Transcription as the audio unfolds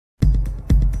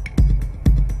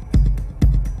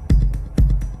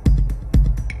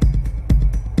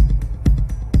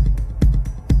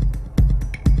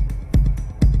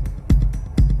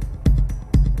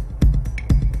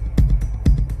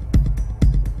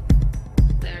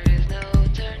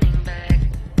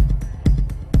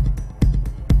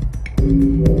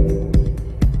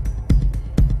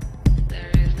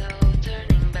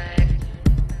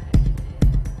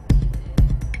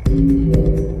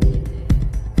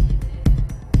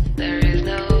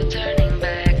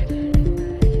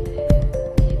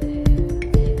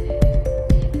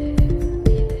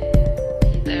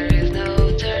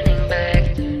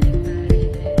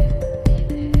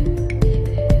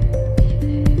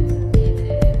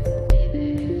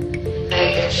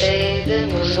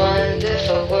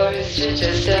words, you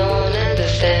just don't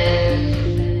understand.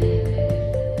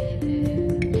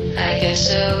 I can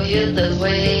show you the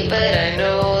way, but I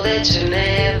know that you'll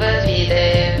never be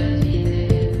there.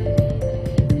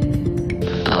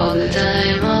 All the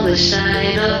time, all the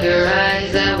shine of your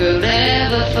eyes, I will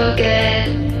never forget.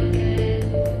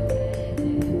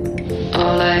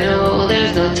 All I know,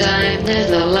 there's no time, there's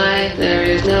no life, there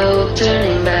is no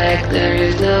turning back, there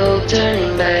is no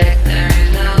turning back, there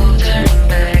is no turning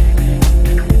back.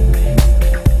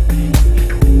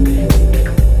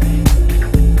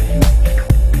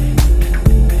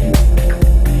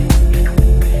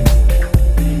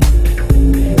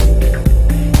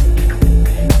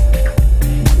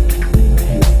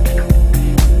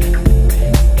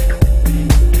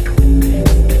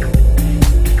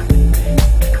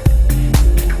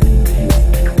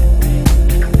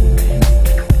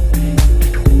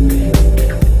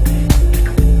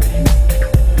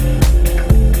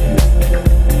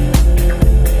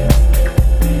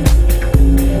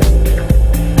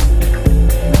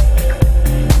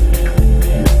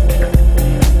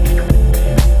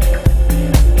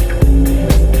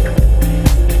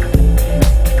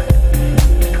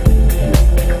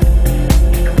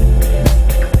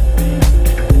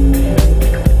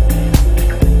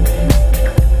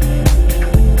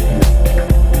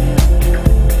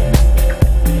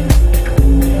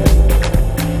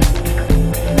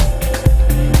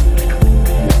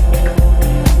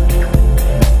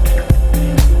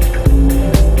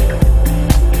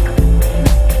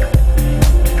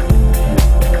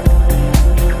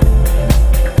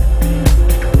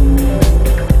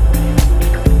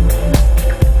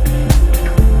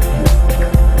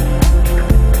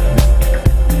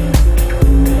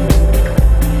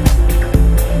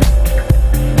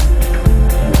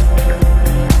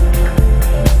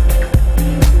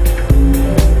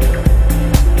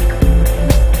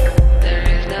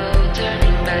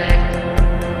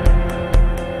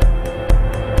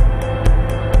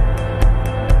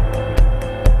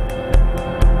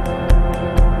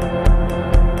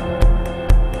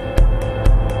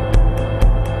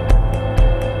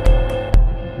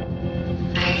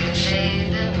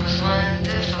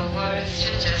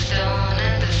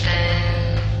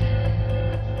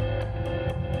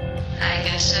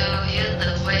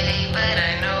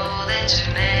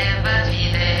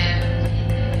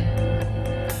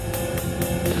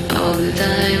 All the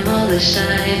time, all the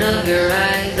shine of your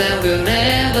eyes, I will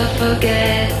never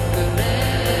forget.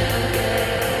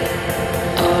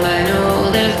 All I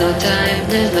know, there's no time,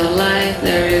 there's no life,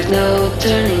 there is no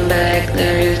turning